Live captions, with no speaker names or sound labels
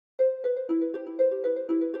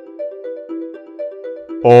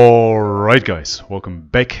Alright guys, welcome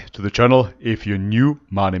back to the channel. If you're new,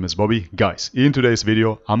 my name is Bobby. Guys, in today's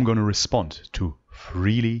video, I'm gonna respond to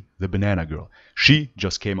Freelee the banana girl. She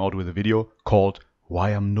just came out with a video called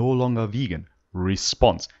Why I'm No Longer Vegan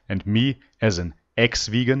Response. And me, as an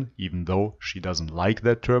ex-vegan, even though she doesn't like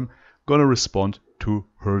that term, gonna respond to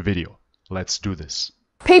her video. Let's do this.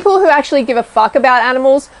 People who actually give a fuck about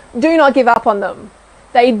animals do not give up on them.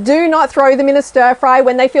 They do not throw them in a stir fry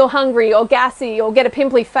when they feel hungry or gassy or get a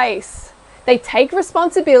pimply face. They take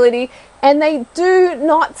responsibility and they do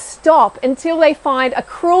not stop until they find a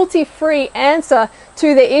cruelty-free answer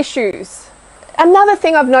to the issues. Another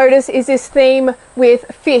thing I've noticed is this theme with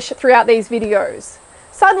fish throughout these videos.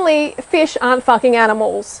 Suddenly, fish aren't fucking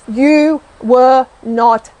animals. You were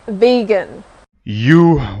not vegan.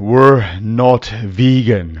 You were not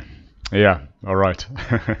vegan. Yeah, alright.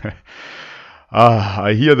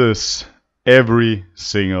 I hear this every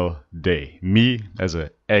single day. Me, as an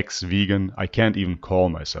ex-vegan, I can't even call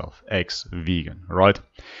myself ex-vegan, right?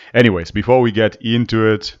 Anyways, before we get into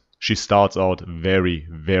it, she starts out very,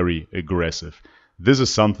 very aggressive. This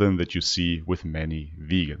is something that you see with many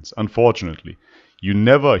vegans. Unfortunately, you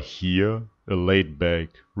never hear a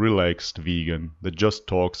laid-back, relaxed vegan that just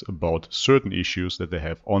talks about certain issues that they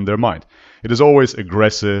have on their mind. It is always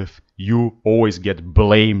aggressive. You always get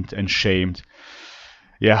blamed and shamed.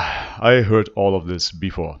 Yeah, I heard all of this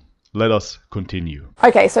before. Let us continue.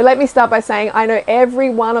 Okay, so let me start by saying I know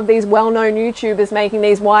every one of these well-known YouTubers making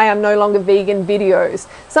these Why I'm No Longer Vegan videos.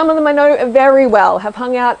 Some of them I know very well, have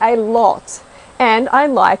hung out a lot, and I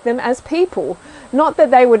like them as people. Not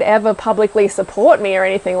that they would ever publicly support me or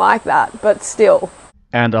anything like that, but still.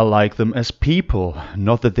 And I like them as people.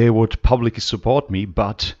 Not that they would publicly support me,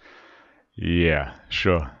 but yeah,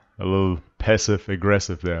 sure. A little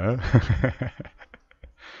passive-aggressive there, huh?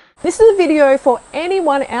 This is a video for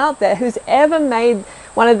anyone out there who's ever made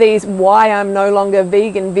one of these Why I'm No Longer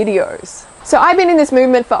Vegan videos. So I've been in this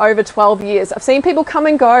movement for over 12 years. I've seen people come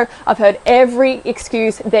and go. I've heard every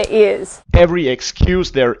excuse there is. Every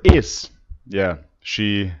excuse there is. Yeah,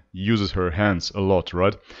 she uses her hands a lot,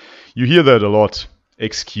 right? You hear that a lot.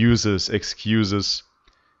 Excuses, excuses.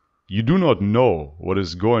 You do not know what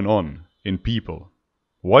is going on in people.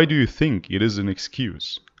 Why do you think it is an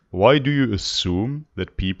excuse? Why do you assume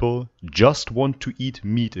that people just want to eat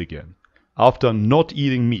meat again after not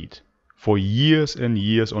eating meat for years and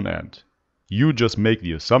years on end? You just make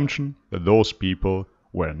the assumption that those people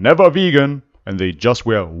were never vegan and they just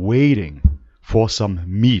were waiting for some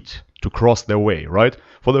meat to cross their way, right?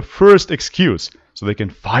 For the first excuse so they can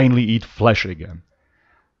finally eat flesh again.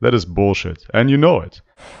 That is bullshit, and you know it.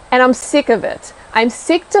 And I'm sick of it. I'm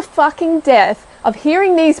sick to fucking death of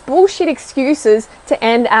hearing these bullshit excuses to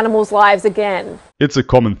end animals' lives again. It's a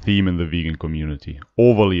common theme in the vegan community.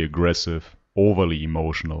 Overly aggressive, overly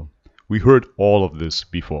emotional. We heard all of this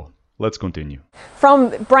before. Let's continue. From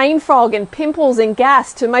brain fog and pimples and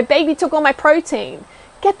gas to my baby took all my protein.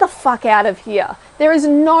 Get the fuck out of here. There is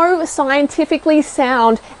no scientifically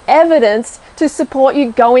sound evidence to support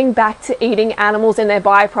you going back to eating animals and their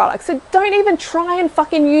byproducts. So don't even try and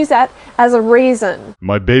fucking use that as a reason.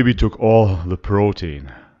 My baby took all the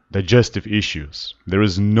protein. Digestive issues. There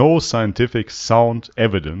is no scientific sound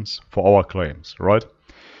evidence for our claims, right?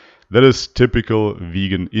 That is typical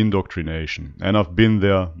vegan indoctrination, and I've been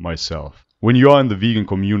there myself. When you are in the vegan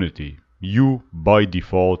community, you, by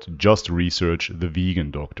default, just research the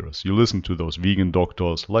vegan doctors. You listen to those vegan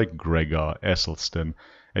doctors like Gregor, Esselstyn,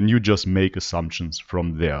 and you just make assumptions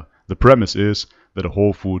from there. The premise is that a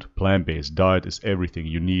whole food, plant-based diet is everything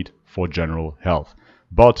you need for general health.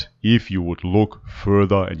 But if you would look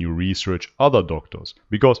further and you research other doctors,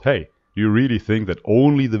 because hey, you really think that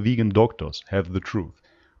only the vegan doctors have the truth,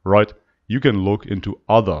 right? You can look into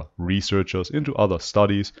other researchers, into other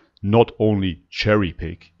studies, not only cherry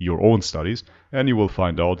pick your own studies, and you will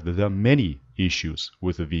find out that there are many issues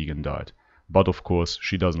with the vegan diet. But of course,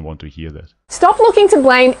 she doesn't want to hear that. Stop looking to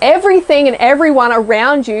blame everything and everyone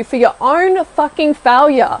around you for your own fucking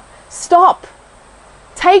failure. Stop.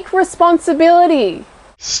 Take responsibility.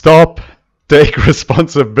 Stop. Take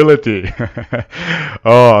responsibility.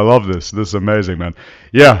 Oh, I love this. This is amazing, man.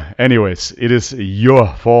 Yeah, anyways, it is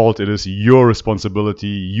your fault. It is your responsibility.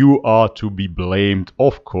 You are to be blamed,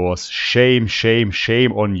 of course. Shame, shame,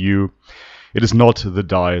 shame on you. It is not the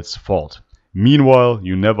diet's fault. Meanwhile,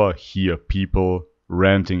 you never hear people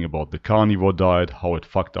ranting about the carnivore diet, how it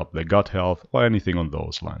fucked up their gut health, or anything on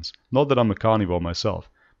those lines. Not that I'm a carnivore myself,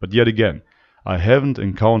 but yet again, I haven't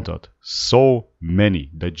encountered so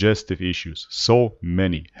many digestive issues, so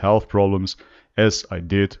many health problems as I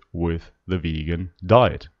did with the vegan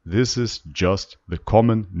diet. This is just the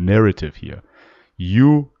common narrative here.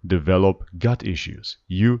 you develop gut issues,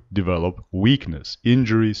 you develop weakness,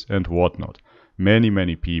 injuries and whatnot.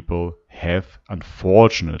 Many people have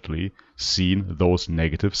unfortunately seen those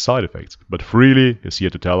negative side effects. But Freely is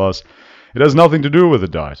here to tell us it has nothing to do with the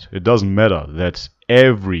diet. It doesn't matter that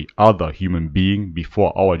every other human being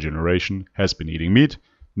before our generation has been eating meat.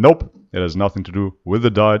 Nope, it has nothing to do with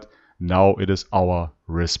the diet. Now it is our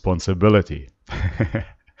responsibility.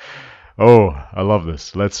 Oh, I love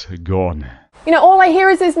this. Let's go on. You know, all I hear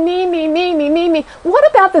is this me.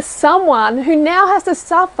 What about the someone who now has to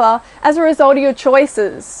suffer as a result of your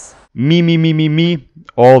choices? Me.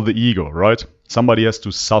 All the ego, right? Somebody has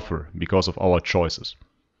to suffer because of our choices.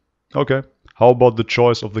 Okay, how about the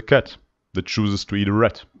choice of the cat that chooses to eat a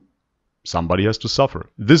rat? Somebody has to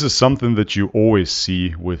suffer. This is something that you always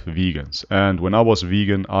see with vegans. And when I was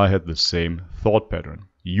vegan, I had the same thought pattern.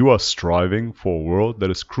 You are striving for a world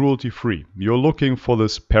that is cruelty-free. You're looking for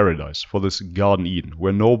this paradise, for this Garden Eden,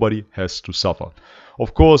 where nobody has to suffer.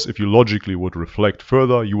 Of course, if you logically would reflect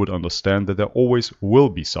further, you would understand that there always will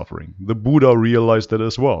be suffering. The Buddha realized that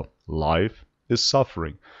as well. Life is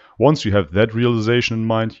suffering. Once you have that realization in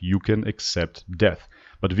mind, you can accept death.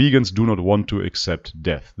 But vegans do not want to accept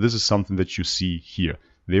death. This is something that you see here.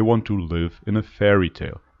 They want to live in a fairy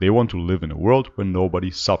tale. They want to live in a world where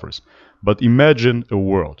nobody suffers. But imagine a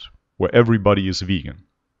world where everybody is vegan.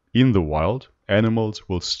 In the wild, animals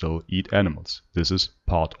will still eat animals. This is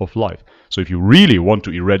part of life. So if you really want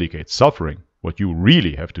to eradicate suffering, what you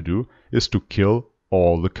really have to do is to kill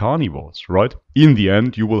all the carnivores, right? In the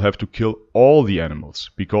end, you will have to kill all the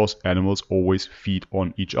animals, because animals always feed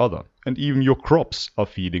on each other. And even your crops are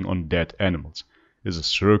feeding on dead animals. It's a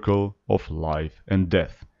circle of life and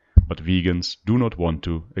death. But vegans do not want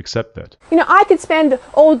to accept that. You know, I could spend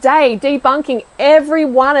all day debunking every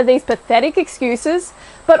one of these pathetic excuses,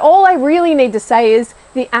 but all I really need to say is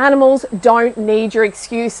the animals don't need your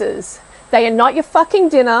excuses. They are not your fucking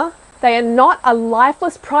dinner. They are not a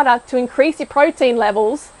lifeless product to increase your protein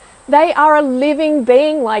levels. They are a living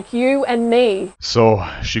being like you and me. So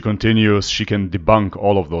she continues, she can debunk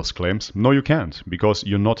all of those claims. No, you can't, because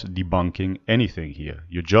you're not debunking anything here.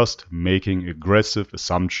 You're just making aggressive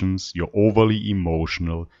assumptions. You're overly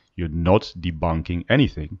emotional. You're not debunking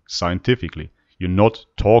anything scientifically. You're not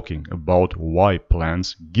talking about why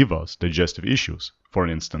plants give us digestive issues, for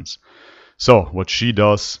instance. So what she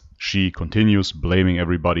does, she continues blaming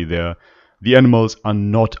everybody there. The animals are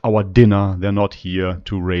not our dinner. They're not here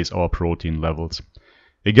to raise our protein levels.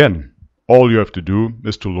 Again, all you have to do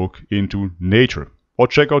is to look into nature or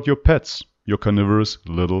check out your pets, your carnivorous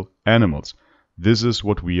little animals. This is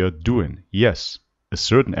what we are doing. Yes, a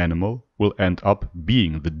certain animal will end up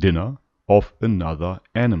being the dinner of another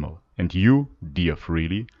animal. And you, dear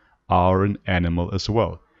Freely, are an animal as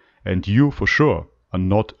well. And you, for sure, are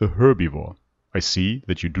not a herbivore. I see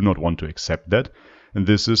that you do not want to accept that. And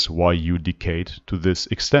this is why you decayed to this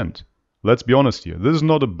extent. Let's be honest here. This is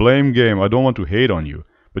not a blame game. I don't want to hate on you.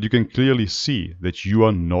 But you can clearly see that you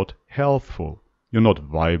are not healthful. You're not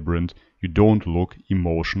vibrant. You don't look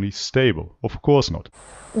emotionally stable. Of course not.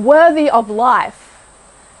 Worthy of life.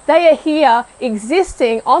 They are here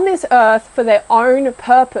existing on this earth for their own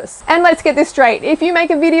purpose. And let's get this straight. If you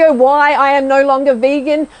make a video why I am no longer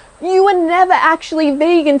vegan, you were never actually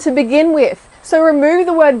vegan to begin with. So remove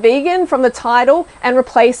the word vegan from the title and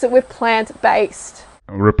replace it with plant-based.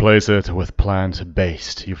 Replace it with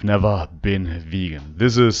plant-based. You've never been vegan.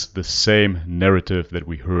 This is the same narrative that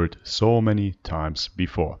we heard so many times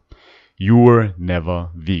before. You were never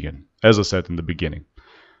vegan, as I said in the beginning.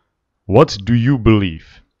 What do you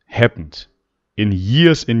believe happened in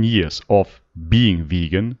years and years of being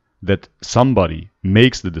vegan that somebody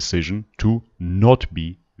makes the decision to not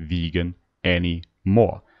be vegan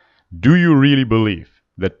anymore? Do you really believe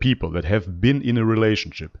that people that have been in a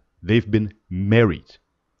relationship, they've been married?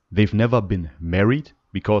 They've never been married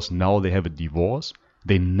because now they have a divorce?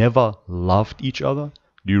 They never loved each other?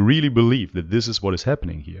 Do you really believe that this is what is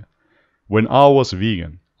happening here? When I was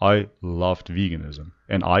vegan, I loved veganism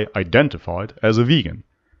and I identified as a vegan.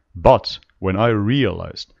 But when I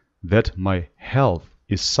realized that my health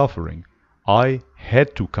is suffering, I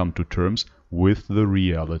had to come to terms with the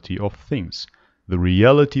reality of things. The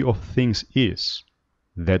reality of things is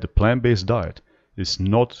that a plant-based diet is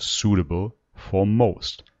not suitable for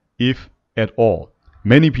most, if at all.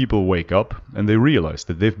 Many people wake up and they realize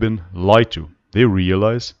that they've been lied to. They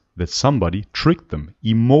realize that somebody tricked them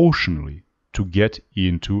emotionally to get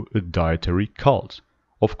into a dietary cult.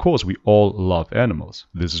 Of course, we all love animals.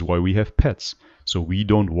 This is why we have pets. So we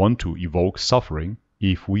don't want to evoke suffering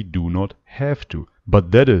if we do not have to.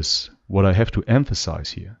 But that is what I have to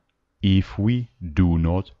emphasize here. If we do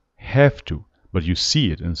not have to. but you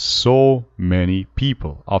see it in so many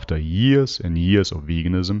people. After years and years of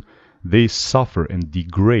veganism, they suffer and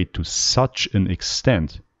degrade to such an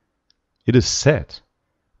extent. It is sad.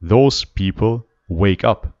 Those people wake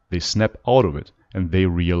up, they snap out of it, and they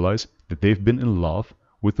realize that they've been in love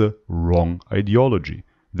with the wrong ideology.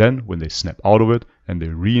 Then, when they snap out of it and they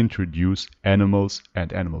reintroduce animals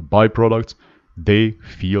and animal byproducts, they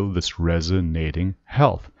feel this resonating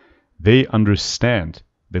health. They understand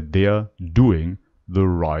that they are doing the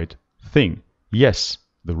right thing. Yes,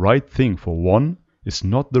 the right thing for one is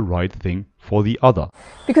not the right thing for the other.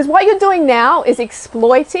 Because what you're doing now is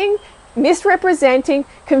exploiting, misrepresenting,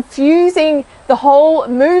 confusing the whole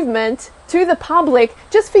movement to the public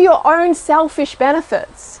just for your own selfish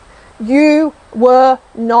benefits. You were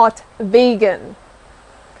not vegan.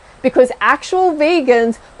 Because actual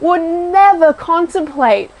vegans would never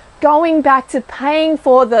contemplate going back to paying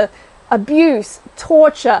for the abuse,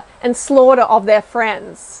 torture, and slaughter of their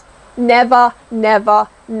friends. Never, never,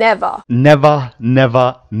 never. Never,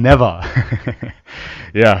 never, never.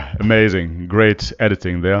 Yeah, amazing. Great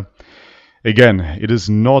editing there. Again, it is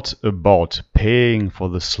not about paying for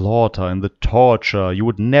the slaughter and the torture. You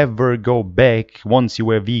would never go back once you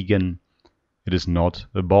were vegan. It is not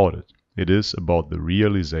about it. It is about the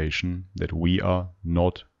realization that we are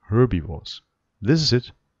not herbivores. This is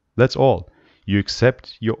it. That's all. You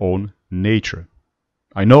accept your own nature.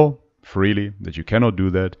 I know freely that you cannot do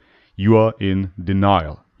that. You are in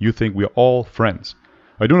denial. You think we are all friends.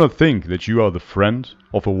 I do not think that you are the friend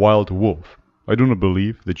of a wild wolf. I do not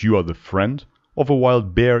believe that you are the friend of a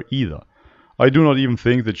wild bear either. I do not even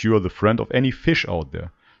think that you are the friend of any fish out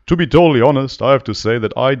there. To be totally honest, I have to say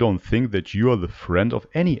that I don't think that you are the friend of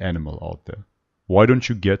any animal out there. Why don't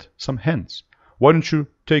you get some hens? Why don't you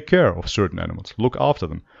take care of certain animals? Look after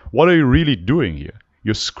them. What are you really doing here?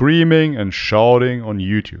 You're screaming and shouting on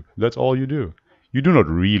YouTube. That's all you do. You do not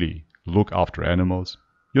really look after animals.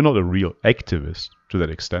 You're not a real activist to that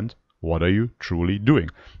extent. What are you truly doing?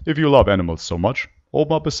 If you love animals so much,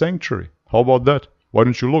 open up a sanctuary. How about that? Why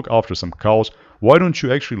don't you look after some cows? Why don't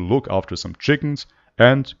you actually look after some chickens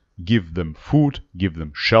and give them food, give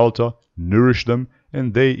them shelter, nourish them,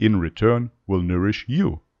 and they in return will nourish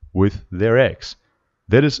you with their eggs.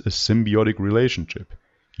 That is a symbiotic relationship.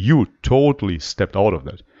 You totally stepped out of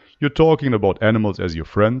that. You're talking about animals as your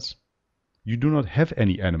friends. You do not have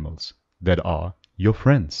any animals that are your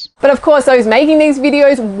friends. But of course, those making these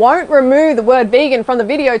videos won't remove the word vegan from the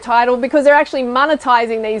video title because they're actually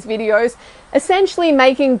monetizing these videos, essentially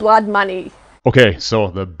making blood money. Okay, so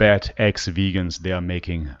the bad ex-vegans, they are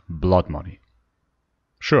making blood money.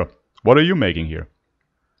 Sure, what are you making here?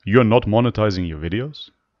 You're not monetizing your videos?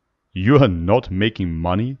 You are not making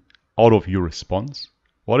money out of your response?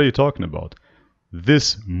 What are you talking about?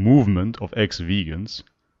 This movement of ex-vegans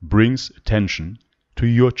brings attention to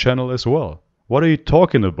your channel as well. What are you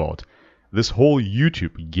talking about? This whole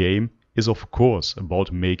YouTube game is of course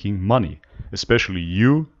about making money. Especially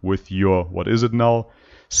you with your, what is it now?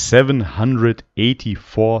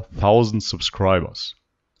 784,000 subscribers.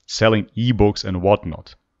 Selling ebooks and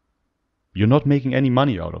whatnot. You're not making any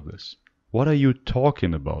money out of this. What are you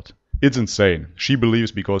talking about? It's insane. She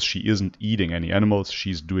believes because she isn't eating any animals,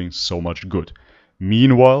 she's doing so much good.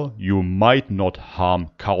 Meanwhile, you might not harm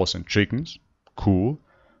cows and chickens. Cool.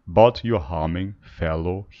 But you're harming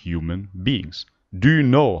fellow human beings. Do you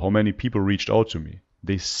know how many people reached out to me?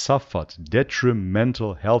 They suffered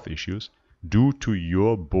detrimental health issues due to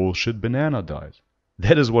your bullshit banana diet.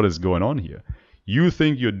 That is what is going on here. You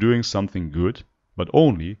think you're doing something good, but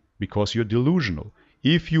only because you're delusional.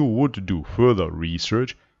 If you would do further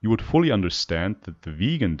research, you would fully understand that the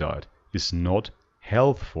vegan diet is not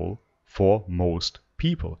healthful for most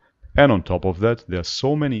people. And on top of that, there are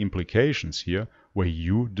so many implications here where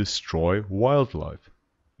you destroy wildlife.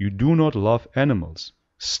 You do not love animals.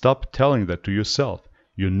 Stop telling that to yourself.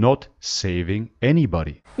 You're not saving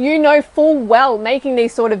anybody. You know full well making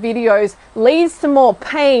these sort of videos leads to more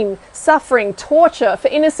pain, suffering, torture for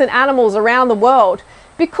innocent animals around the world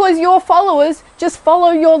because your followers just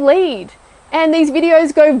follow your lead and these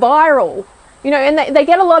videos go viral. You know, and they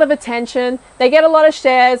get a lot of attention, they get a lot of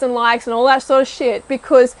shares and likes and all that sort of shit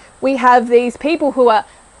because we have these people who are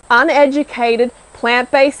uneducated,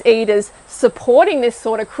 plant-based eaters supporting this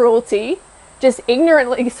sort of cruelty, just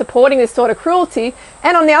ignorantly supporting this sort of cruelty.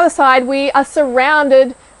 And on the other side, we are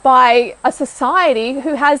surrounded by a society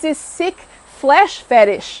who has this sick flesh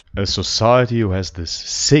fetish. A society who has this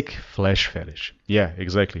sick flesh fetish. Yeah,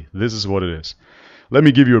 exactly. This is what it is. Let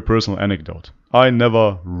me give you a personal anecdote. I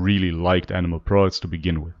never really liked animal products to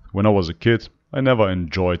begin with. When I was a kid, I never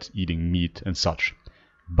enjoyed eating meat and such.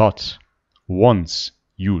 But once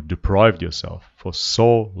you deprived yourself for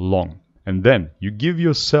so long, and then you give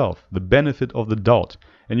yourself the benefit of the doubt,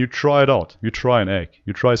 and you try it out, you try an egg,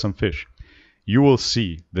 you try some fish, you will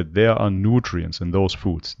see that there are nutrients in those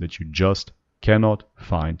foods that you just cannot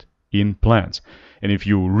find in plants. And if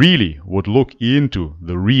you really would look into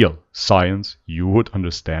the real science, you would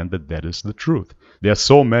understand that that is the truth. There are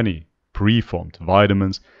so many preformed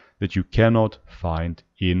vitamins that you cannot find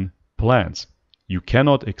in plants. You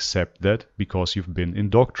cannot accept that because you've been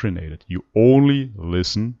indoctrinated. You only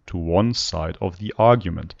listen to one side of the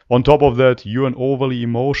argument. On top of that, you're an overly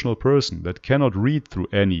emotional person that cannot read through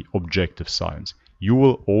any objective science. You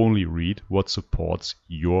will only read what supports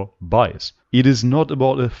your bias. It is not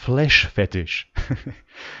about a flesh fetish.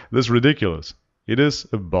 That's ridiculous. It is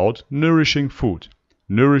about nourishing food.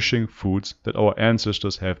 Nourishing foods that our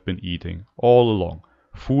ancestors have been eating all along.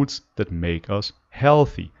 Foods that make us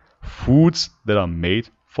healthy. Foods that are made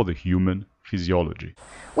for the human physiology.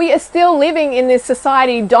 We are still living in this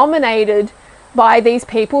society dominated by these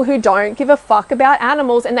people who don't give a fuck about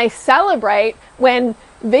animals, and they celebrate when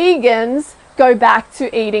vegans go back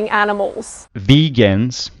to eating animals.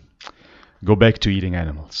 Vegans go back to eating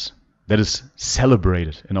animals. That is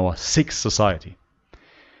celebrated in our sick society.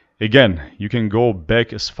 Again, you can go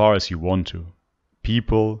back as far as you want to.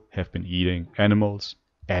 People have been eating animals.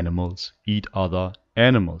 Animals eat other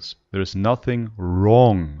animals. There is nothing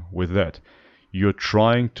wrong with that. You're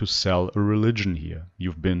trying to sell a religion here.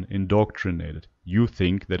 You've been indoctrinated. You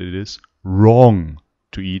think that it is wrong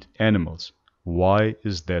to eat animals. Why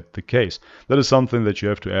is that the case? That is something that you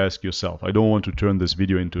have to ask yourself. I don't want to turn this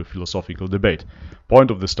video into a philosophical debate.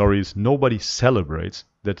 Point of the story is nobody celebrates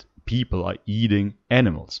that people are eating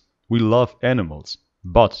animals. We love animals,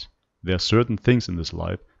 but there are certain things in this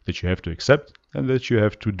life that you have to accept and that you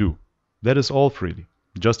have to do. That is all, Freely.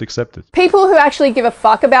 Just accept it. People who actually give a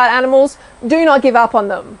fuck about animals do not give up on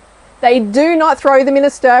them. They do not throw them in a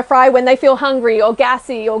stir fry when they feel hungry or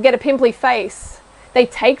gassy or get a pimply face. They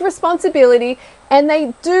take responsibility and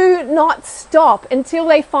they do not stop until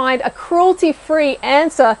they find a cruelty-free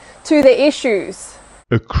answer to the issues.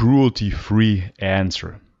 A cruelty-free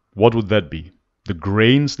answer. What would that be? The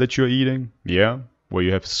grains that you're eating? Yeah, where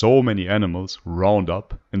you have so many animals round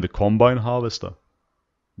up in the combine harvester.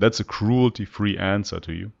 That's a cruelty-free answer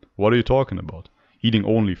to you. What are you talking about? Eating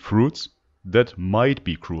only fruits? That might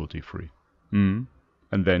be cruelty-free.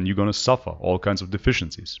 And then you're gonna suffer all kinds of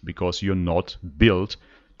deficiencies because you're not built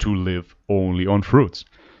to live only on fruits.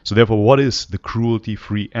 So therefore, what is the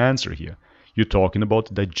cruelty-free answer here? You're talking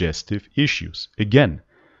about digestive issues. Again,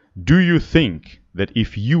 do you think that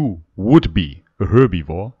if you would be a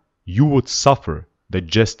herbivore, you would suffer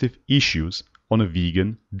digestive issues on a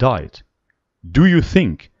vegan diet? Do you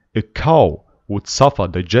think a cow would suffer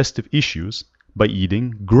digestive issues by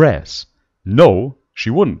eating grass? No, she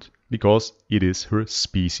wouldn't, because it is her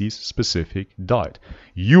species-specific diet.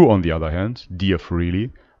 You, on the other hand, dear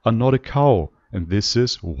Freely, are not a cow, and this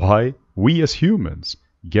is why we as humans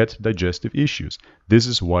get digestive issues. This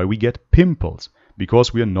is why we get pimples,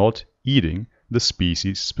 because we are not eating the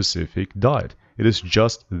species-specific diet. It is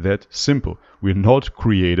just that simple. We are not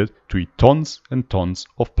created to eat tons and tons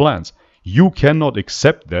of plants. You cannot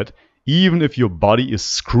accept that even if your body is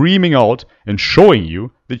screaming out and showing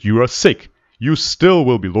you that you are sick. You still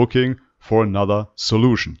will be looking for another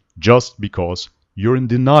solution just because you're in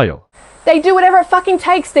denial. They do whatever it fucking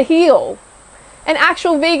takes to heal. And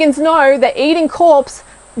actual vegans know that eating corpse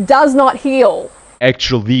does not heal.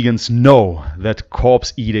 Actual vegans know that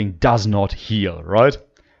corpse eating does not heal, right?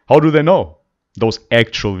 How do they know? Those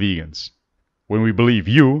actual vegans. When we believe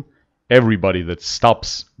you, everybody that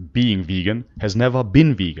stops being vegan has never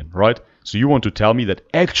been vegan, right? So you want to tell me that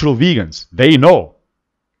actual vegans, they know.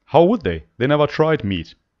 How would they? They never tried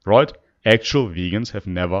meat, right? Actual vegans have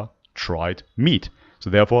never tried meat. So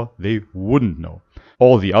therefore, they wouldn't know.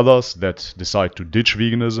 All the others that decide to ditch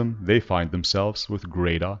veganism, they find themselves with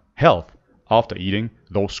greater health after eating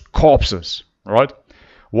those corpses, right?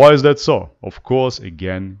 Why is that so? Of course,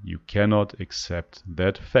 again, you cannot accept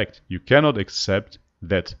that fact. You cannot accept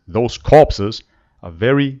that those corpses are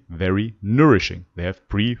very, very nourishing. They have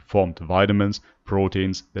preformed vitamins,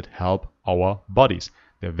 proteins that help our bodies.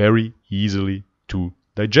 They're very easily to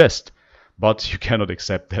digest. But you cannot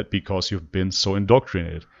accept that because you've been so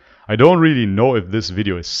indoctrinated. I don't really know if this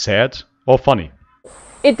video is sad or funny.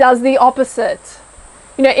 It does the opposite.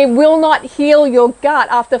 You know, it will not heal your gut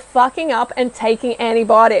after fucking up and taking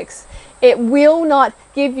antibiotics. It will not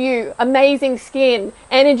give you amazing skin,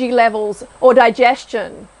 energy levels, or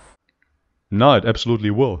digestion. No, it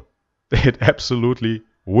absolutely will. It absolutely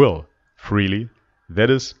will. Freely.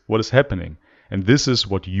 That is what is happening. And this is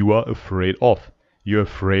what you are afraid of. you're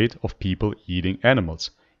afraid of people eating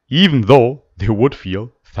animals, even though they would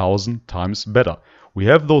feel 1,000 times better. We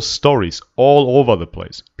have those stories all over the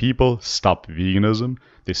place. People stop veganism,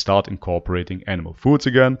 they start incorporating animal foods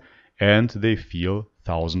again, and they feel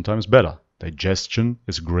 1,000 times better. Digestion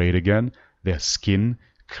is great again, their skin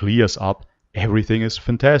clears up, everything is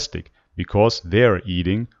fantastic, because they're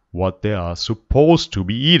eating what they are supposed to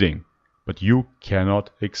be eating. But you cannot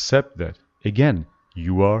accept that. Again,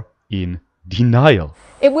 you are in denial.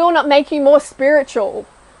 It will not make you more spiritual.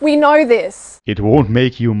 We know this. It won't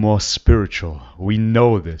make you more spiritual. We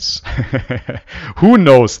know this. Who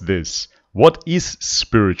knows this? What is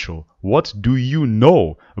spiritual? What do you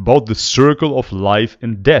know about the circle of life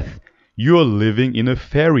and death? You are living in a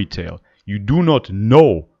fairy tale. You do not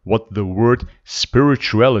know what the word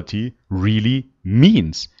spirituality really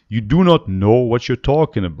means. You do not know what you're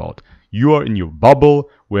talking about. You are in your bubble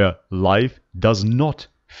where life does not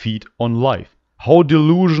feed on life. How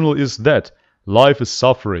delusional is that? Life is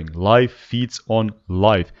suffering. Life feeds on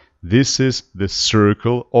life. This is the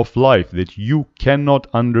circle of life that you cannot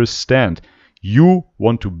understand. You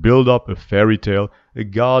want to build up a fairy tale, a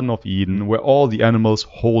Garden of Eden, where all the animals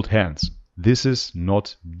hold hands. This is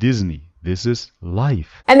not Disney. This is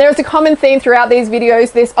life. And there is a common theme throughout these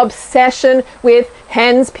videos, this obsession with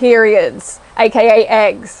hens' periods, aka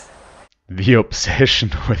eggs. The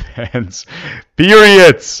obsession with hens.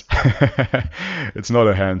 Periods! It's not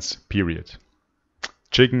a hens period.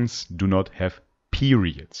 Chickens do not have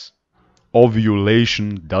periods.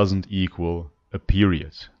 Ovulation doesn't equal a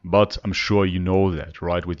period. But I'm sure you know that,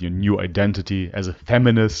 right? With your new identity as a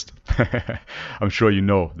feminist. I'm sure you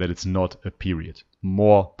know that it's not a period.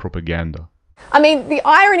 More propaganda. I mean, the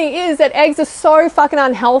irony is that eggs are so fucking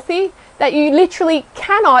unhealthy that you literally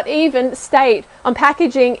cannot even state on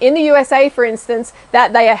packaging in the USA, for instance,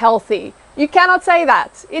 that they are healthy. You cannot say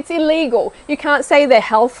that. It's illegal. You can't say they're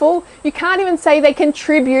healthful. You can't even say they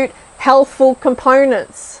contribute healthful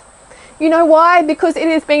components. You know why? Because it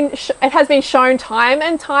has been shown time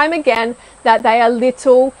and time again that they are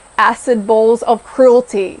little acid balls of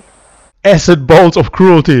cruelty. Acid balls of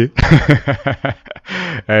cruelty!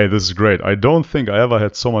 Hey, this is great. I don't think I ever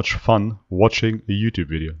had so much fun watching a YouTube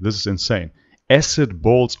video. This is insane. Acid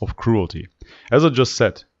balls of cruelty. As I just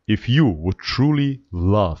said, if you would truly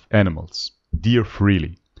love animals, dear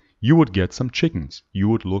Freelee, you would get some chickens. You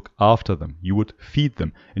would look after them. You would feed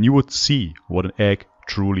them. And you would see what an egg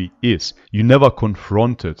truly is. You never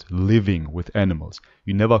confronted living with animals.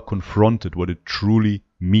 You never confronted what it truly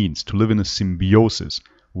means to live in a symbiosis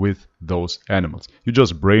with those animals. You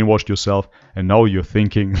just brainwashed yourself, and now you're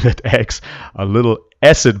thinking that eggs are little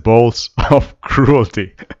acid balls of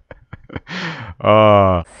cruelty. You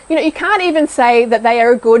know, you can't even say that they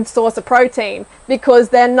are a good source of protein because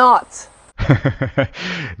they're not.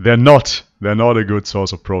 They're not a good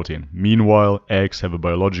source of protein. Meanwhile, eggs have a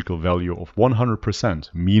biological value of 100%.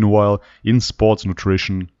 Meanwhile, in sports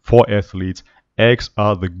nutrition for athletes, eggs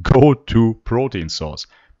are the go-to protein source.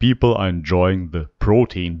 People are enjoying the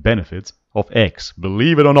protein benefits of eggs.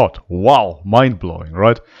 Believe it or not. Wow, mind-blowing,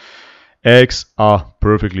 right? Eggs are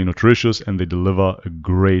perfectly nutritious and they deliver a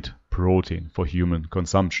great protein for human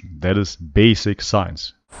consumption. That is basic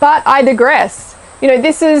science. But I digress. You know,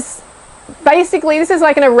 this is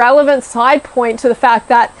like an irrelevant side point to the fact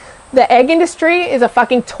that the egg industry is a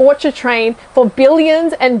fucking torture train for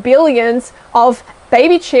billions and billions of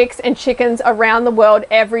baby chicks and chickens around the world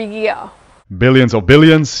every year. Billions of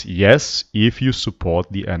billions, yes, if you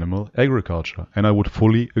support the animal agriculture. And I would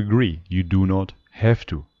fully agree. You do not have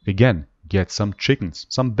to. Again, get some chickens,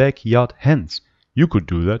 some backyard hens. You could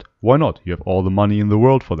do that. Why not? You have all the money in the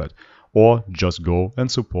world for that. Or just go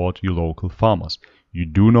and support your local farmers. You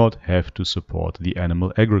do not have to support the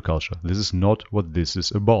animal agriculture. This is not what this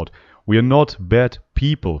is about. We are not bad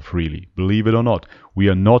people, Freelee. Believe it or not. We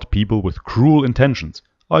are not people with cruel intentions.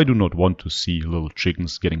 I do not want to see little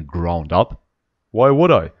chickens getting ground up. Why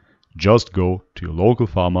would I? Just go to your local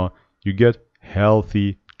farmer. You get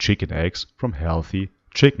healthy chicken eggs from healthy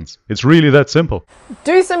chickens. It's really that simple.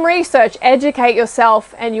 Do some research, educate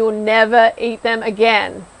yourself, and you'll never eat them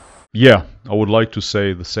again. Yeah, I would like to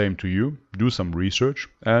say the same to you. Do some research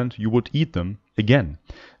and you would eat them again.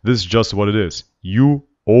 This is just what it is. You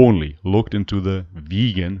only looked into the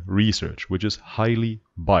vegan research, which is highly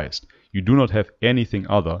biased. You do not have anything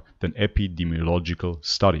other than epidemiological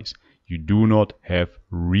studies. You do not have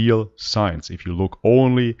real science if you look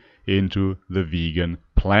only into the vegan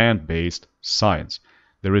plant-based science.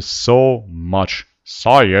 There is so much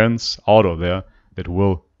science out of there that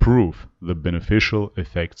will prove the beneficial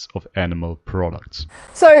effects of animal products.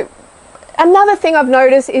 So another thing I've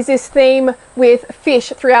noticed is this theme with fish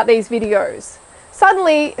throughout these videos.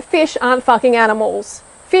 suddenly fish aren't fucking animals.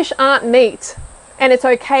 Fish aren't meat, and it's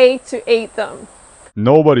okay to eat them.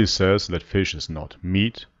 Nobody says that fish is not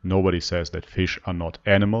meat. Nobody says that fish are not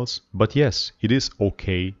animals. But yes, it is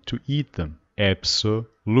okay to eat them.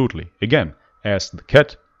 Absolutely. Again, as the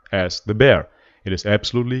cat, as the bear. It is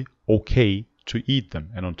absolutely okay to eat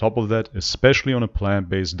them. And on top of that, especially on a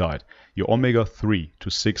plant-based diet, your omega-3 to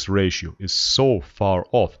 6 ratio is so far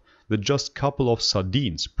off that just a couple of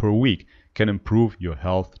sardines per week can improve your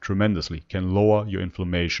health tremendously, can lower your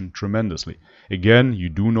inflammation tremendously. Again, you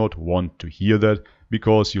do not want to hear that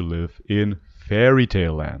because you live in fairy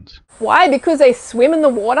tale land. Why? Because they swim in the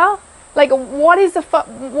water? Like, what is the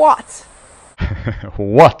what?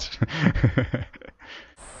 What?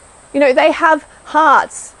 You know, they have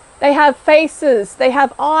hearts, they have faces, they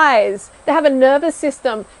have eyes, they have a nervous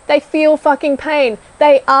system, they feel fucking pain.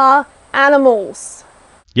 They are animals.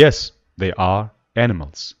 Yes, they are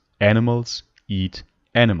animals. Animals eat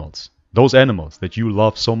animals. Those animals that you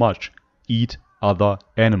love so much eat other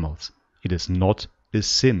animals. It is not a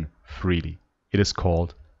sin, Freely. It is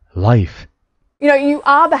called life. You know, you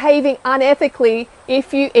are behaving unethically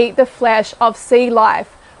if you eat the flesh of sea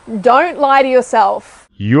life. Don't lie to yourself.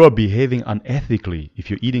 You are behaving unethically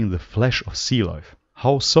if you're eating the flesh of sea life.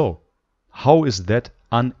 How so? How is that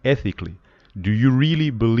unethically? Do you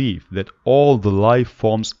really believe that all the life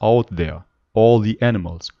forms out there, all the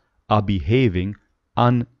animals, are behaving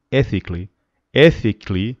unethically?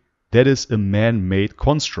 Ethically, that is a man-made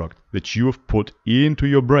construct that you have put into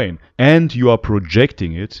your brain, and you are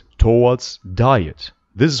projecting it towards diet.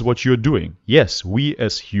 This is what you're doing. Yes, we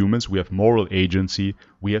as humans, we have moral agency,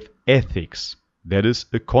 we have ethics. That is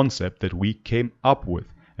a concept that we came up with,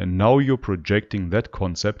 and now you're projecting that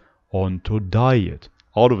concept onto diet.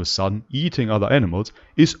 Out of a sudden, eating other animals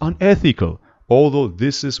is unethical, although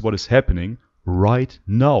this is what is happening right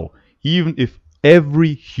now. Even if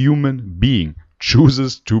every human being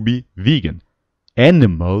chooses to be vegan,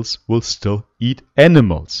 animals will still eat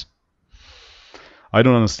animals. I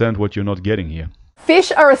don't understand what you're not getting here.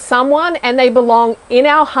 Fish are a someone and they belong in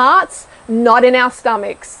our hearts, not in our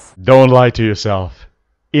stomachs. Don't lie to yourself.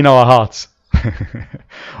 In our hearts.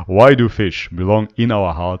 Why do fish belong in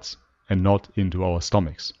our hearts and not into our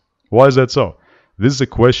stomachs? Why is that so? This is a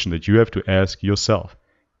question that you have to ask yourself.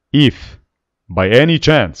 If, by any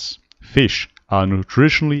chance, fish are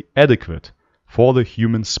nutritionally adequate for the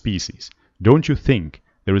human species, don't you think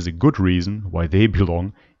there is a good reason why they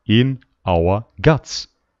belong in our guts?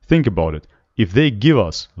 Think about it. If they give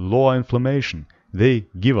us lower inflammation, they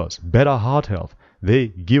give us better heart health, they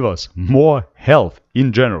give us more health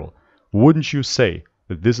in general, wouldn't you say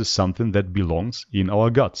that this is something that belongs in our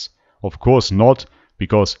guts? Of course not,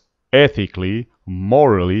 because ethically,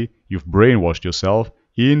 morally, you've brainwashed yourself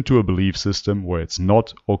into a belief system where it's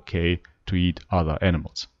not okay to eat other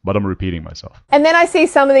animals. But I'm repeating myself. And then I see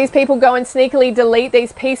some of these people go and sneakily delete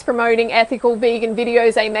these peace-promoting, ethical, vegan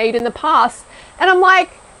videos they made in the past. And I'm like,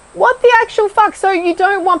 what the actual fuck? So you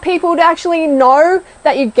don't want people to actually know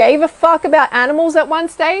that you gave a fuck about animals at one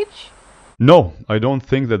stage? No, I don't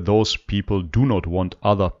think that those people do not want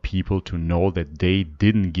other people to know that they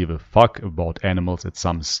didn't give a fuck about animals at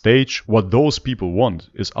some stage. What those people want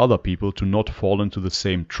is other people to not fall into the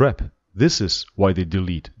same trap. This is why they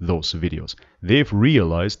delete those videos. They've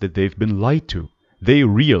realized that they've been lied to. They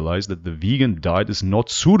realize that the vegan diet is not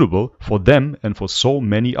suitable for them and for so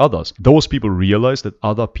many others. Those people realize that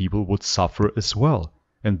other people would suffer as well.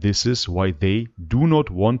 And this is why they do not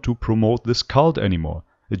want to promote this cult anymore.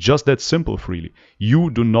 It's just that simple, Freely. You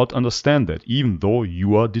do not understand that, even though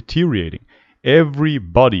you are deteriorating.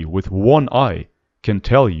 Everybody with one eye can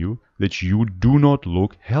tell you that you do not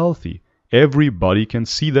look healthy. Everybody can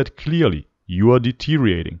see that clearly. You are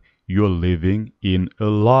deteriorating. You are living in a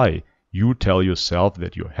lie. You tell yourself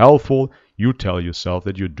that you're healthful. You tell yourself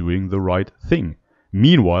that you're doing the right thing.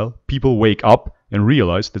 Meanwhile, people wake up and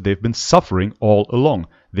realize that they've been suffering all along.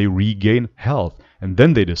 They regain health, and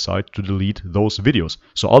then they decide to delete those videos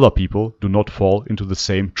so other people do not fall into the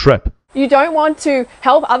same trap. You don't want to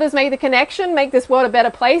help others make the connection, make this world a better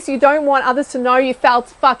place. You don't want others to know you felt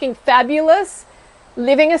fucking fabulous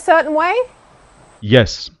living a certain way.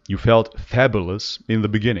 Yes, you felt fabulous in the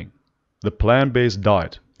beginning. The plant-based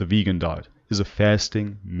diet, the vegan diet, is a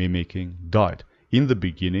fasting mimicking diet. In the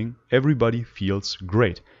beginning, everybody feels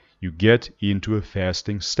great. You get into a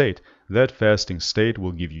fasting state. That fasting state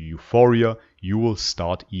will give you euphoria. You will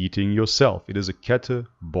start eating yourself. It is a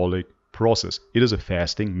catabolic process. It is a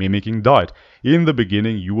fasting mimicking diet. In the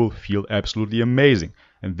beginning, you will feel absolutely amazing.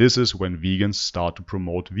 And this is when vegans start to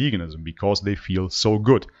promote veganism because they feel so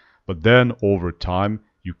good. But then over time,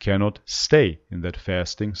 you cannot stay in that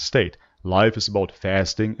fasting state. Life is about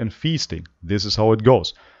fasting and feasting. This is how it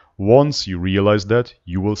goes. Once you realize that,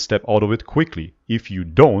 you will step out of it quickly. If you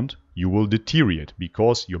don't, you will deteriorate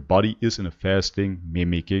because your body is in a fasting,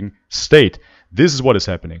 mimicking state. This is what is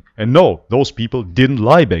happening. And no, those people didn't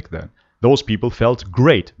lie back then. Those people felt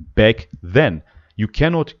great back then. You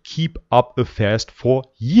cannot keep up a fast for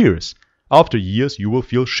years. After years, you will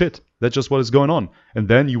feel shit. That's just what is going on. And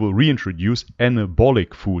then you will reintroduce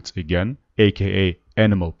anabolic foods again, aka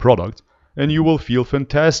animal products, and you will feel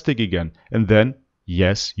fantastic again. And then,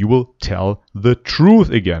 yes, you will tell the truth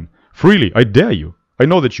again. Freely, I dare you. I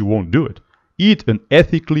know that you won't do it. Eat an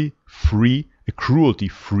ethically free, a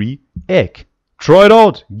cruelty-free egg. Try it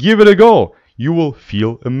out. Give it a go. You will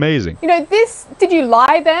feel amazing. You know, did you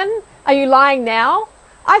lie then? Are you lying now?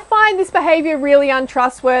 I find this behavior really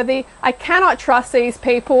untrustworthy. I cannot trust these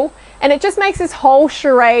people. And it just makes this whole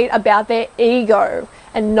charade about their ego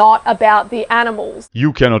and not about the animals.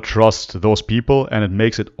 You cannot trust those people, and it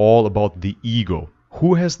makes it all about the ego.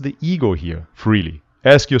 Who has the ego here, Freely?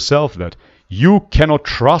 Ask yourself that. You cannot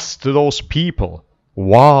trust those people.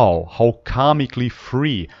 Wow, how karmically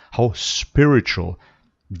free, how spiritual.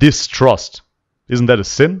 Distrust. Isn't that a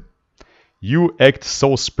sin? You act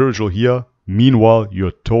so spiritual here, meanwhile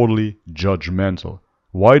you're totally judgmental.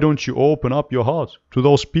 Why don't you open up your heart to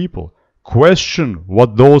those people? Question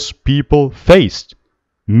what those people faced.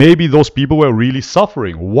 Maybe those people were really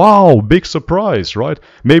suffering. Wow, big surprise, right?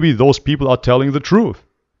 Maybe those people are telling the truth.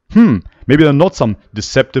 Maybe they're not some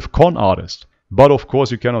deceptive con artist. But of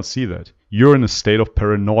course you cannot see that. You're in a state of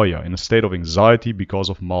paranoia, in a state of anxiety because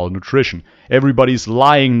of malnutrition. Everybody's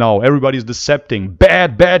lying now. Everybody's decepting.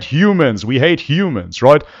 Bad humans. We hate humans,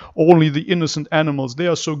 right? Only the innocent animals, they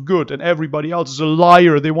are so good, and everybody else is a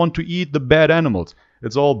liar. They want to eat the bad animals.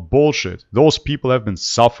 It's all bullshit. Those people have been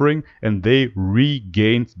suffering and they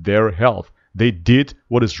regained their health. They did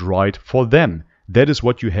what is right for them. That is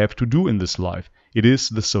what you have to do in this life. It is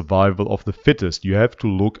the survival of the fittest. You have to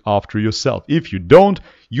look after yourself. If you don't,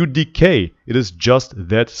 you decay. It is just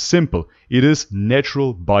that simple. It is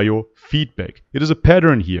natural biofeedback. It is a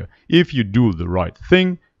pattern here. If you do the right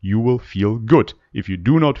thing, you will feel good. If you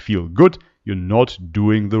do not feel good, you're not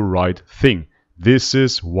doing the right thing. This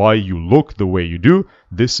is why you look the way you do.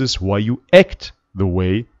 This is why you act the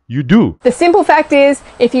way you do. The simple fact is,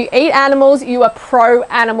 if you eat animals, you are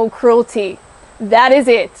pro-animal cruelty. That is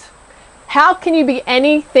it. How can you be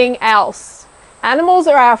anything else? Animals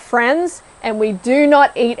are our friends, and we do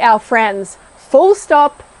not eat our friends. Full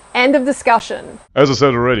stop. End of discussion. As I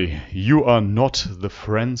said already, you are not the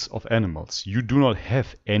friends of animals. You do not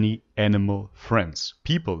have any animal friends.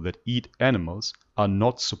 People that eat animals are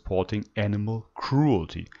not supporting animal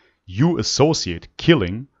cruelty. You associate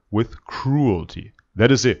killing with cruelty.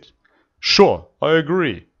 That is it. Sure, I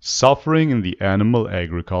agree. Suffering in the animal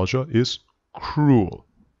agriculture is cruel.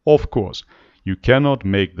 Of course, you cannot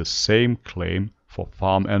make the same claim for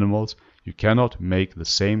farm animals. You cannot make the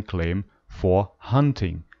same claim for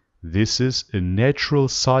hunting. This is a natural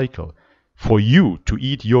cycle. For you to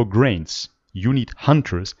eat your grains, you need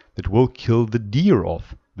hunters that will kill the deer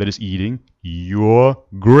off that is eating your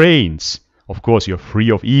grains. Of course, you're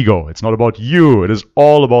free of ego. It's not about you. It is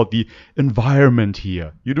all about the environment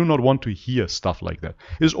here. You do not want to hear stuff like that.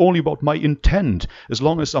 It is only about my intent. As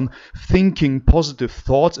long as I'm thinking positive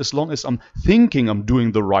thoughts, as long as I'm thinking I'm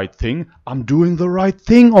doing the right thing, I'm doing the right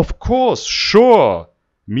thing, of course, sure.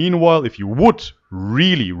 Meanwhile, if you would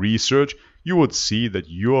really research, you would see that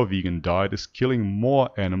your vegan diet is killing more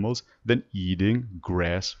animals than eating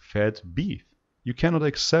grass-fed beef. You cannot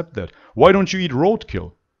accept that. Why don't you eat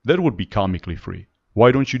roadkill? That would be karmically free.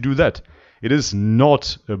 Why don't you do that? It is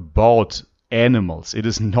not about animals. It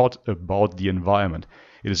is not about the environment.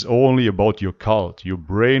 It is only about your cult. You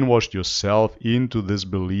brainwashed yourself into this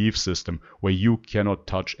belief system where you cannot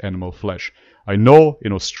touch animal flesh. I know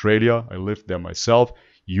in Australia, I lived there myself,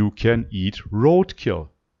 you can eat roadkill.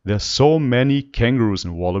 There's so many kangaroos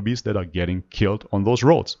and wallabies that are getting killed on those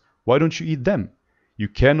roads. Why don't you eat them? You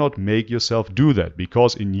cannot make yourself do that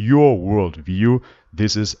because in your worldview,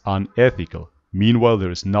 this is unethical. Meanwhile,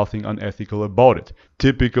 there is nothing unethical about it.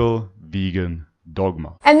 Typical vegan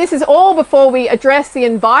dogma. And this is all before we address the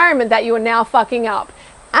environment that you are now fucking up.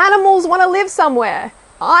 Animals want to live somewhere.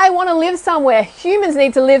 I want to live somewhere. Humans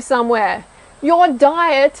need to live somewhere. Your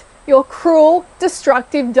diet, your cruel,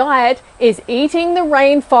 destructive diet is eating the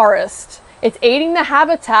rainforest. It's eating the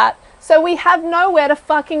habitat, so we have nowhere to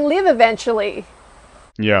fucking live eventually.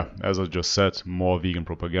 Yeah, as I just said, more vegan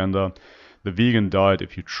propaganda. The vegan diet,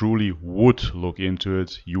 if you truly would look into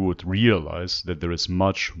it, you would realize that there is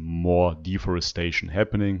much more deforestation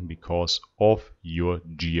happening because of your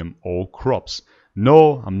GMO crops.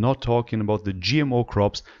 No, I'm not talking about the GMO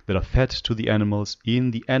crops that are fed to the animals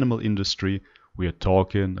in the animal industry. We are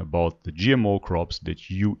talking about the GMO crops that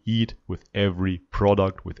you eat with every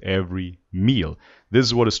product, with every meal. This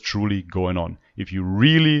is what is truly going on. If you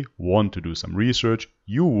really want to do some research,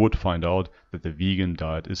 you would find out that the vegan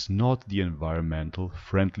diet is not the environmental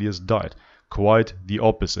friendliest diet. Quite the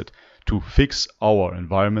opposite. To fix our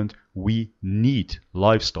environment, we need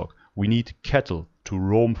livestock. We need cattle to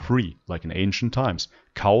roam free, like in ancient times.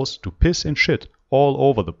 Cows to piss and shit all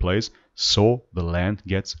over the place, so the land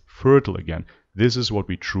gets fertile again. This is what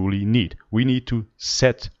we truly need. We need to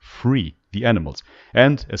set free the animals.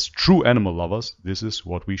 And as true animal lovers, this is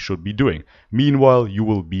what we should be doing. Meanwhile, you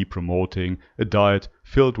will be promoting a diet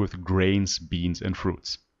filled with grains, beans, and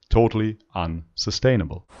fruits. Totally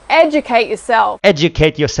unsustainable. Educate yourself.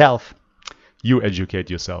 Educate yourself. You educate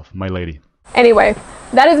yourself, my lady. Anyway,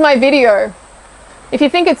 that is my video. If you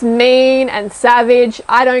think it's mean and savage,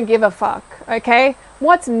 I don't give a fuck, okay?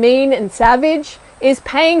 What's mean and savage is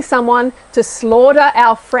paying someone to slaughter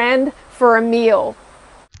our friend for a meal.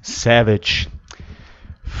 Savage.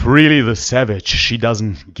 Freely the savage. She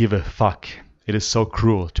doesn't give a fuck. It is so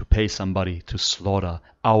cruel to pay somebody to slaughter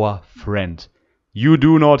our friend. You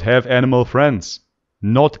do not have animal friends.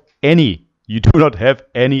 Not any. You do not have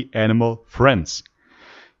any animal friends.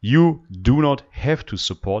 You do not have to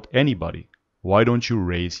support anybody. Why don't you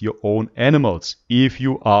raise your own animals if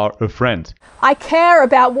you are a friend? I care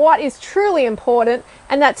about what is truly important,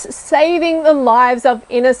 and that's saving the lives of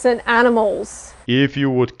innocent animals. If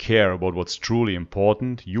you would care about what's truly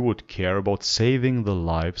important, you would care about saving the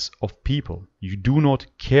lives of people. You do not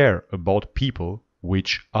care about people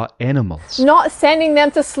which are animals. Not sending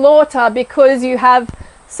them to slaughter because you have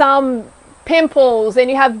some pimples and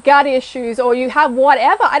you have gut issues or you have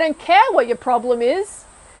whatever. I don't care what your problem is.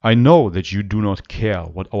 I know that you do not care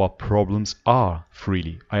what our problems are,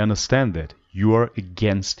 Freely. I understand that. You are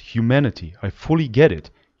against humanity. I fully get it.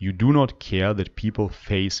 You do not care that people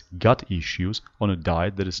face gut issues on a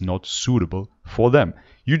diet that is not suitable for them.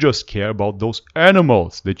 You just care about those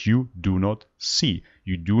animals that you do not see.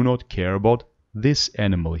 You do not care about this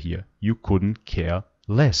animal here. You couldn't care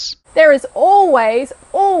less. There is always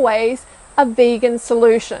a vegan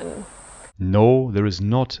solution. No, there is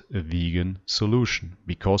not a vegan solution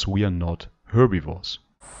because we are not herbivores.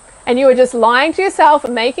 And you are just lying to yourself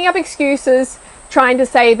and making up excuses, trying to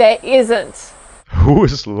say there isn't. Who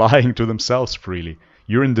is lying to themselves, Freely?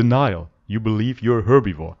 You're in denial. You believe you're a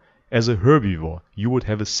herbivore. As a herbivore, you would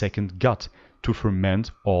have a second gut to ferment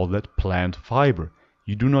all that plant fiber.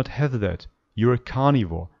 You do not have that. You're a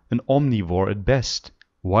carnivore, an omnivore at best.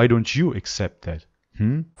 Why don't you accept that?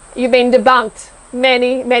 You've been debunked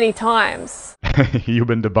many times. You've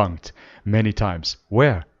been debunked many times.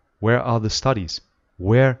 Where? Where are the studies?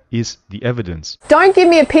 Where is the evidence? Don't give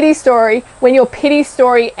me a pity story when your pity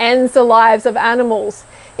story ends the lives of animals.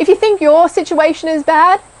 If you think your situation is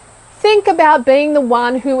bad, think about being the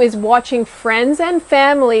one who is watching friends and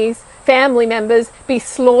family members be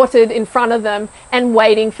slaughtered in front of them and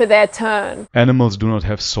waiting for their turn. Animals do not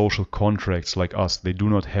have social contracts like us. They do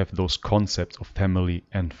not have those concepts of family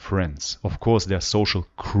and friends. Of course, they are social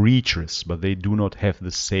creatures, but they do not have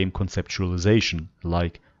the same conceptualization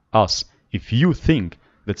like us. If you think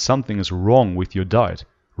that something is wrong with your diet,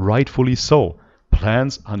 rightfully so.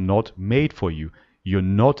 Plants are not made for you. You're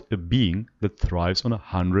not a being that thrives on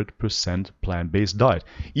 100% plant-based diet.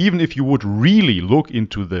 Even if you would really look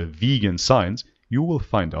into the vegan science, you will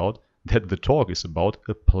find out that the talk is about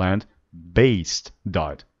a plant-based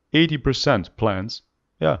diet. 80% plants,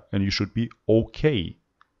 yeah, and you should be okay.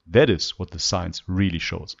 That is what the science really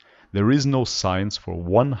shows. There is no science for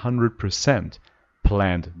 100%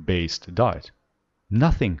 plant-based diet.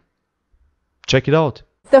 Nothing. Check it out.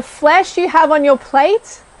 The flesh you have on your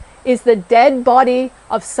plate is the dead body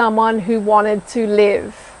of someone who wanted to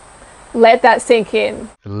live. Let that sink in.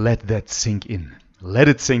 Let that sink in. Let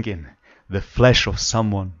it sink in. The flesh of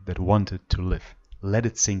someone that wanted to live. Let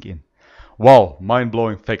it sink in. Wow,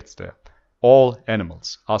 mind-blowing facts there. All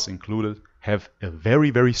animals, us included, have a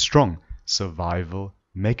very strong survival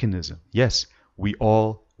mechanism. Yes, we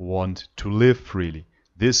all want to live freely.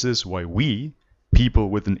 This is why we, people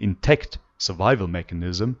with an intact survival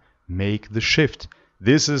mechanism, make the shift.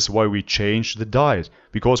 This is why we change the diet,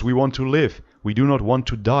 because we want to live. We do not want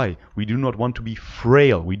to die. We do not want to be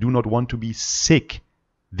frail. We do not want to be sick.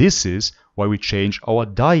 This is why we change our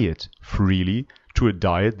diet freely to a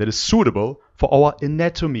diet that is suitable for our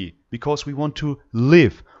anatomy, because we want to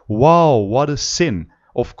live. Wow, what a sin.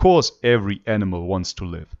 Of course, every animal wants to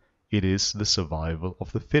live. It is the survival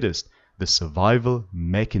of the fittest. The survival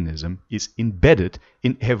mechanism is embedded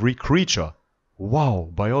in every creature. Wow,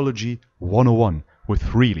 Biology 101 with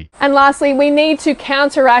Freelee. And lastly, we need to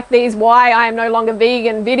counteract these why I am no longer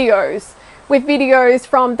vegan videos with videos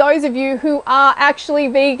from those of you who are actually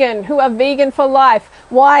vegan, who are vegan for life,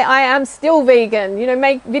 why I am still vegan. You know,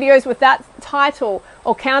 make videos with that title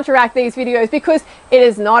or counteract these videos because it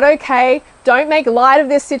is not okay. Don't make light of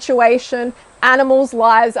this situation. Animals'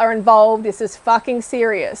 lives are involved. This is fucking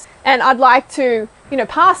serious. And I'd like to, you know,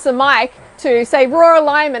 pass the mic to, say, Raw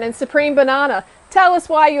Alignment and Supreme Banana. Tell us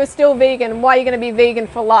why you're still vegan and why you're going to be vegan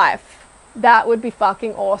for life. That would be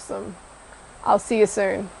fucking awesome. I'll see you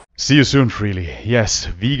soon. See you soon, Freelee. Yes,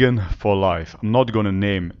 vegan for life. I'm not gonna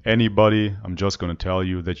name anybody. I'm just gonna tell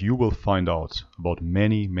you that you will find out about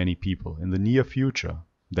many, many people in the near future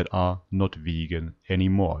that are not vegan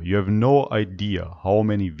anymore. You have no idea how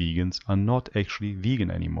many vegans are not actually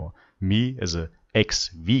vegan anymore. Me, as a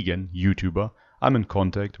ex-vegan YouTuber, I'm in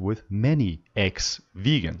contact with many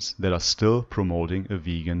ex-vegans that are still promoting a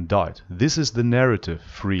vegan diet. This is the narrative,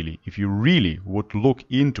 Freelee. If you really would look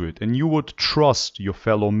into it and you would trust your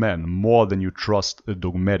fellow man more than you trust a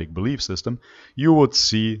dogmatic belief system, you would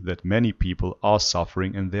see that many people are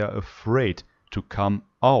suffering and they are afraid to come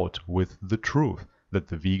out with the truth that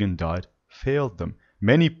the vegan diet failed them.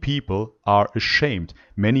 Many people are ashamed.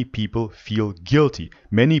 Many people feel guilty.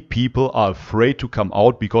 Many people are afraid to come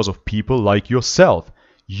out because of people like yourself.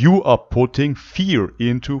 You are putting fear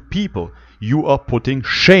into people. You are putting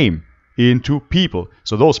shame into people.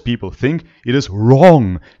 So those people think it is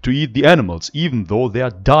wrong to eat the animals, even though they are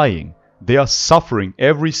dying. They are suffering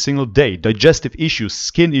every single day. Digestive issues,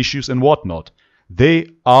 skin issues and whatnot. They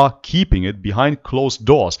are keeping it behind closed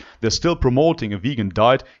doors. They're still promoting a vegan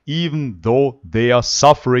diet even though they are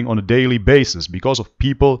suffering on a daily basis because of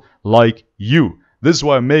people like you. This is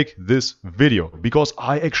why I make this video, because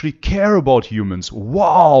I actually care about humans.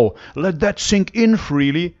 Wow, let that sink in,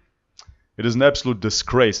 Freelee. It is an absolute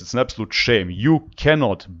disgrace. It's an absolute shame. You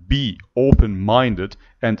cannot be open-minded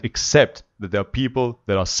and accept that there are people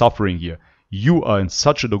that are suffering here. You are in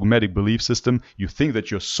such a dogmatic belief system. You think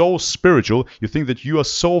that you're so spiritual. You think that you are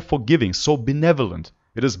so forgiving, so benevolent.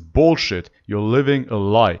 It is bullshit. You're living a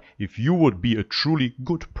lie. If you would be a truly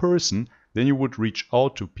good person, then you would reach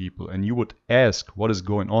out to people and you would ask what is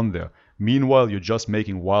going on there. Meanwhile, you're just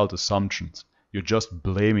making wild assumptions. You're just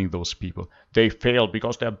blaming those people. They failed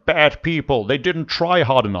because they're bad people. They didn't try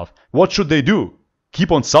hard enough. What should they do?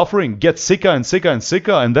 Keep on suffering, get sicker and sicker and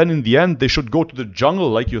sicker, and then in the end they should go to the jungle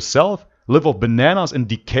like yourself? Live off bananas and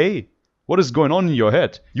decay? What is going on in your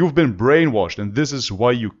head? You've been brainwashed, and this is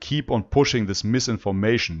why you keep on pushing this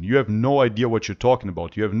misinformation. You have no idea what you're talking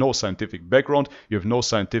about. You have no scientific background. You have no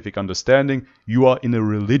scientific understanding. You are in a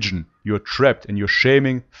religion. You're trapped and you're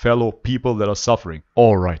shaming fellow people that are suffering.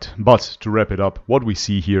 Alright, but to wrap it up, what we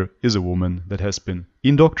see here is a woman that has been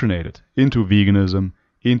indoctrinated into veganism,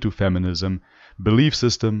 into feminism, belief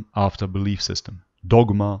system after belief system,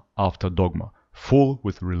 dogma after dogma. Full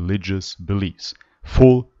with religious beliefs,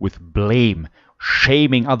 full with blame,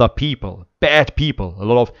 shaming other people, bad people, a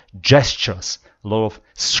lot of gestures, a lot of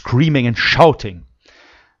screaming and shouting.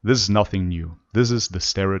 This is nothing new. This is the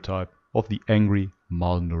stereotype of the angry,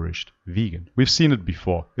 malnourished vegan. We've seen it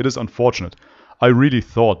before. It is unfortunate. I really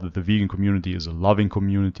thought that the vegan community is a loving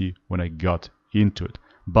community when I got into it.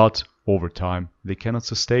 But over time, they cannot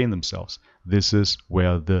sustain themselves. This is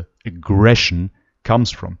where the aggression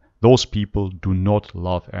comes from. Those people do not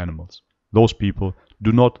love animals. Those people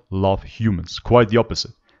do not love humans. Quite the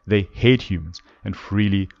opposite. They hate humans. And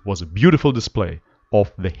Freelee was a beautiful display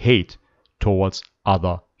of the hate towards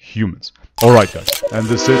other humans. Alright guys, and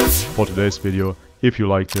this is it for today's video. If you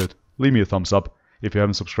liked it, leave me a thumbs up. If you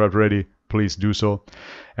haven't subscribed already, please do so.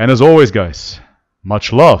 And as always guys,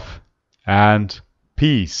 much love and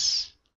peace.